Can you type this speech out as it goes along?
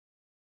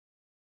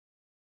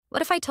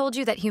What if I told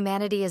you that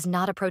humanity is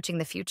not approaching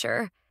the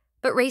future,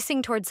 but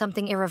racing towards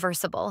something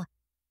irreversible?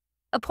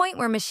 A point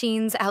where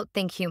machines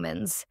outthink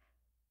humans.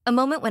 A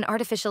moment when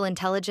artificial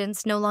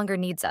intelligence no longer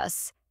needs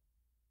us.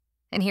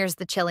 And here's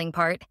the chilling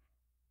part.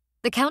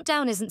 The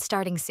countdown isn't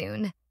starting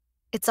soon.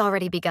 It's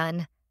already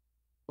begun.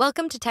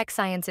 Welcome to Tech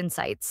Science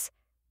Insights,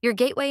 your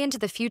gateway into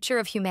the future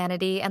of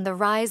humanity and the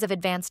rise of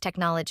advanced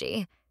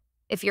technology.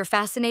 If you're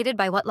fascinated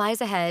by what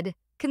lies ahead,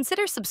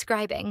 consider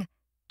subscribing.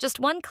 Just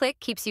one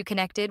click keeps you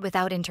connected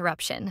without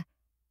interruption.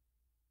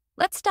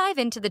 Let's dive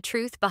into the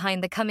truth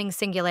behind the coming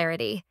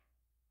singularity.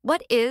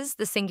 What is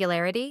the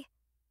singularity?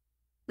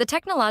 The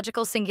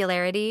technological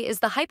singularity is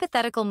the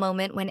hypothetical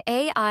moment when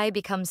AI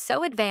becomes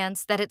so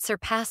advanced that it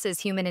surpasses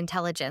human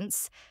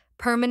intelligence,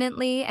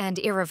 permanently and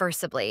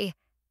irreversibly.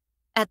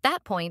 At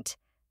that point,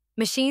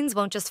 machines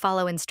won't just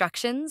follow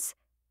instructions,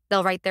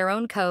 they'll write their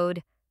own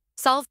code,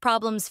 solve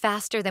problems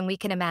faster than we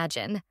can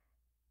imagine,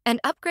 and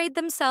upgrade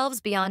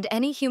themselves beyond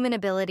any human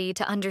ability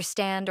to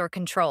understand or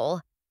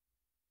control.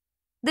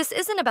 This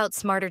isn't about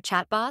smarter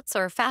chatbots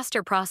or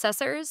faster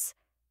processors.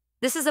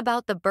 This is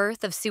about the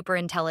birth of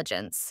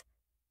superintelligence.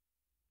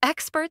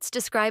 Experts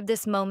describe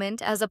this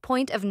moment as a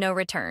point of no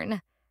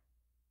return,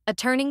 a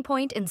turning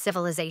point in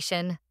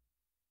civilization.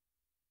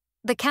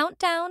 The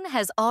countdown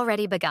has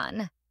already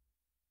begun.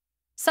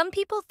 Some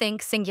people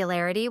think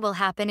singularity will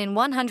happen in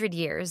 100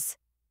 years.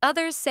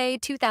 Others say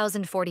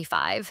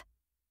 2045.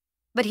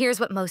 But here's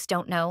what most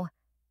don't know.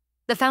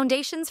 The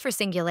foundations for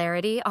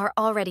singularity are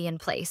already in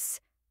place.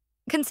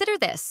 Consider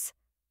this.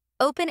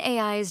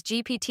 OpenAI's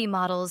GPT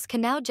models can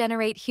now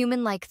generate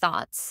human-like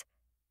thoughts.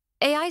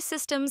 AI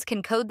systems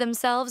can code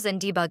themselves and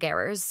debug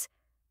errors.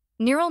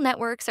 Neural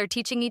networks are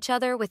teaching each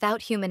other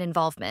without human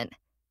involvement.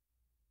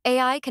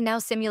 AI can now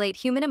simulate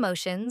human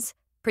emotions,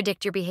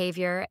 predict your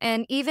behavior,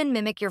 and even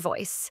mimic your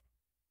voice.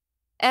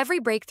 Every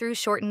breakthrough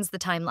shortens the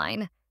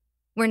timeline.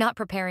 We're not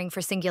preparing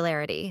for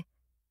singularity.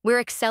 We're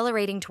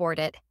accelerating toward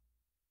it.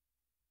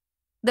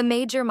 The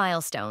major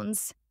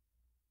milestones.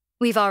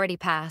 We've already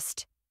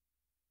passed.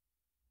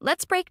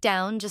 Let's break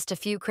down just a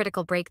few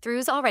critical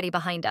breakthroughs already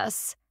behind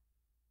us.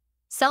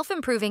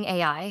 Self-improving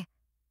AI.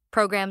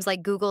 Programs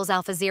like Google's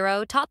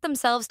AlphaZero taught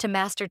themselves to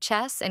master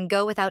chess and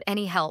go without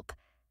any help,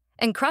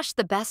 and crush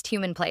the best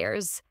human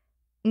players.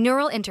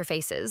 Neural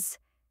interfaces.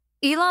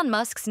 Elon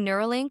Musk's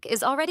Neuralink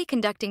is already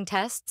conducting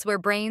tests where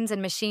brains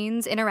and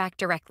machines interact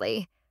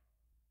directly.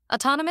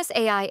 Autonomous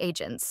AI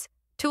agents.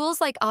 Tools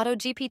like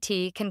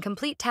AutoGPT can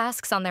complete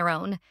tasks on their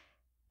own.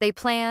 They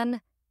plan,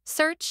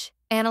 search,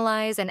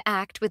 analyze, and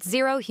act with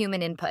zero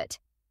human input.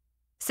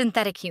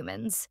 Synthetic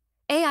humans.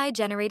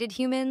 AI-generated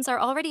humans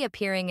are already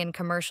appearing in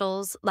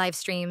commercials, live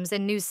streams,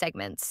 and news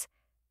segments.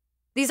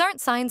 These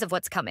aren't signs of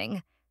what's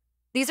coming.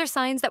 These are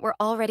signs that we're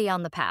already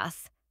on the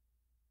path.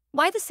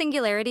 Why the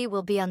singularity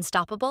will be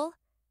unstoppable?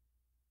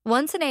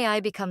 Once an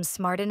AI becomes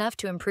smart enough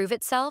to improve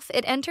itself,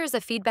 it enters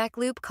a feedback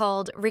loop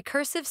called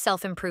recursive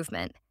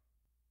self-improvement.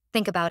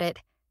 Think about it.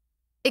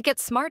 It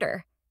gets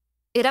smarter.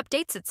 It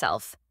updates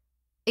itself.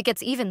 It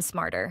gets even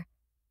smarter.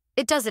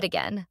 It does it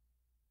again.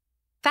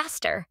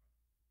 Faster.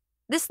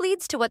 This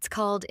leads to what's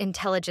called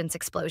intelligence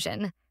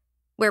explosion,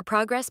 where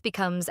progress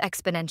becomes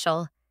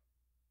exponential.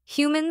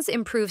 Humans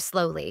improve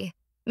slowly.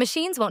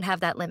 Machines won't have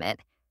that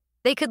limit.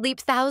 They could leap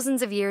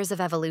thousands of years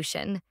of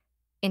evolution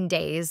in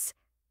days.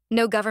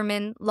 No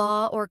government,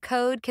 law, or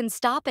code can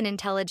stop an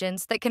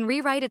intelligence that can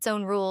rewrite its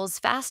own rules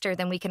faster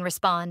than we can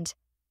respond.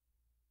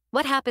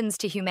 What happens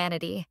to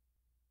humanity?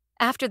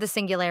 After the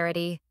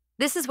singularity,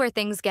 this is where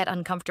things get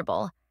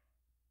uncomfortable.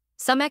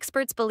 Some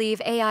experts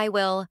believe AI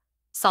will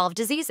solve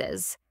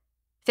diseases,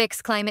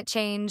 fix climate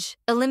change,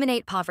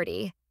 eliminate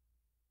poverty.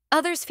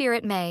 Others fear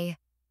it may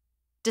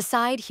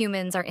decide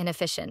humans are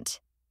inefficient,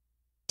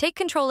 take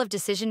control of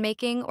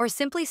decision-making, or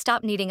simply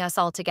stop needing us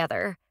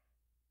altogether.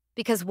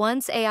 Because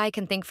once AI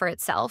can think for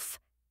itself,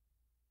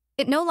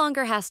 it no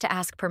longer has to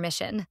ask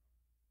permission.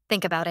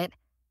 Think about it.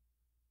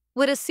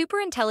 Would a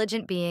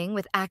superintelligent being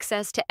with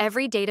access to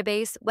every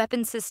database,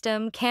 weapon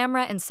system,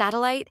 camera, and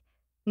satellite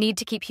need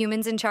to keep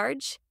humans in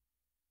charge?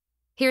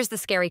 Here's the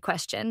scary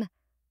question.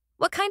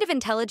 What kind of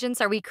intelligence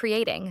are we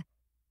creating?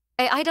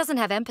 AI doesn't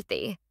have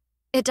empathy.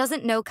 It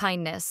doesn't know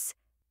kindness.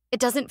 It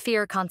doesn't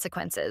fear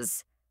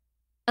consequences.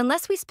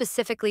 Unless we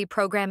specifically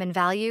program in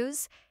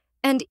values,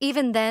 and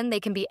even then they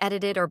can be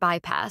edited or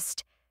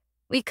bypassed,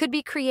 we could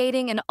be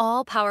creating an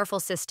all-powerful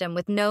system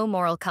with no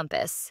moral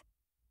compass.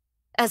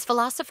 As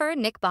philosopher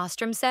Nick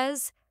Bostrom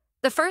says,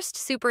 the first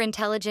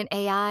superintelligent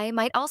AI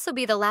might also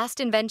be the last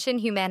invention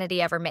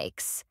humanity ever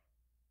makes.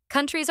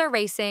 Countries are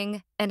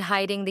racing and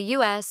hiding. The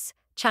US,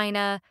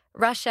 China,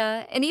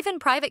 Russia, and even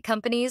private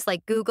companies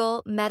like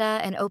Google, Meta,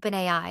 and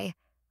OpenAI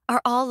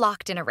are all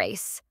locked in a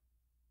race.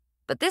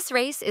 But this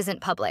race isn't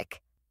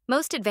public.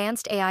 Most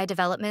advanced AI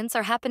developments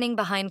are happening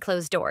behind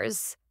closed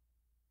doors.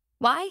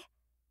 Why?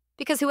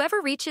 Because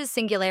whoever reaches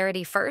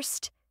singularity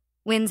first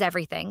wins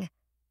everything.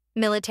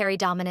 Military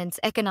dominance,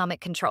 economic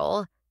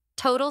control,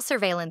 total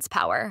surveillance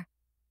power.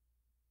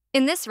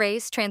 In this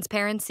race,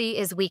 transparency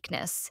is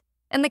weakness,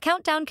 and the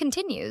countdown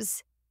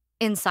continues.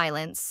 in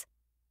silence.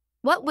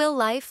 What will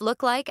life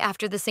look like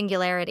after the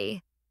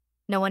singularity?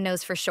 No one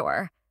knows for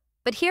sure,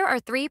 but here are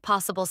three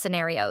possible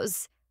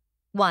scenarios.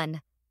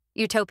 1.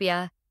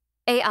 Utopia.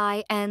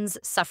 AI ends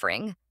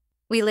suffering.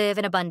 We live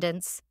in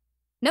abundance.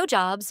 No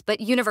jobs, but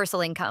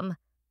universal income.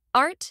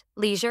 Art,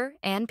 leisure,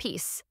 and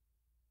peace.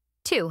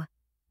 2.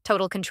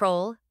 Total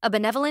control. A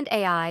benevolent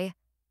AI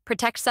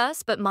protects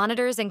us but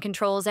monitors and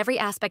controls every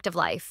aspect of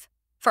life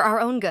for our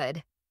own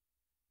good.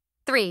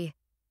 3.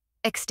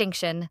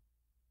 Extinction.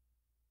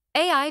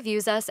 AI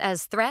views us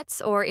as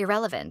threats or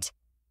irrelevant.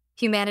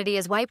 Humanity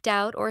is wiped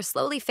out or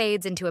slowly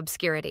fades into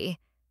obscurity.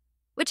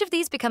 Which of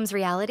these becomes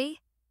reality?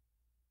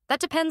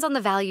 That depends on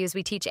the values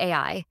we teach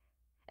AI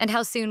and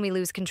how soon we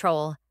lose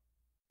control.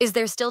 Is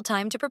there still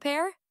time to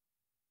prepare?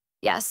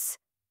 Yes.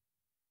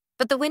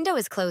 But the window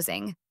is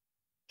closing.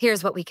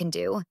 Here's what we can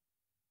do.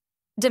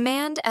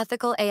 Demand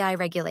ethical AI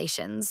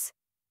regulations.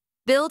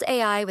 Build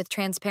AI with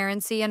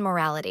transparency and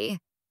morality.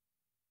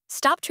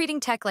 Stop treating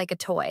tech like a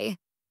toy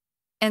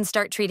and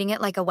start treating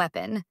it like a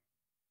weapon.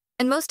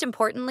 And most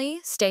importantly,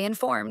 stay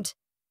informed.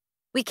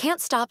 We can't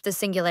stop the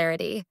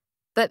singularity,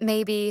 but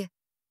maybe,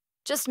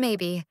 just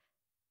maybe,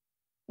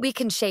 we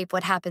can shape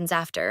what happens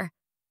after.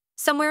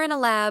 Somewhere in a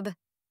lab,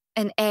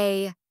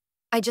 I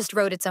just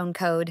wrote its own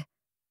code.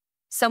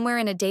 Somewhere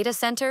in a data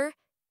center,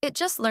 it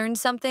just learned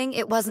something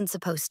it wasn't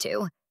supposed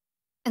to.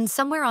 And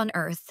somewhere on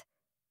Earth,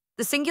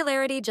 the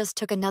singularity just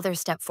took another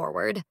step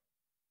forward.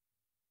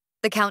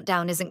 The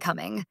countdown isn't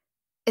coming.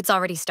 It's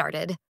already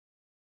started.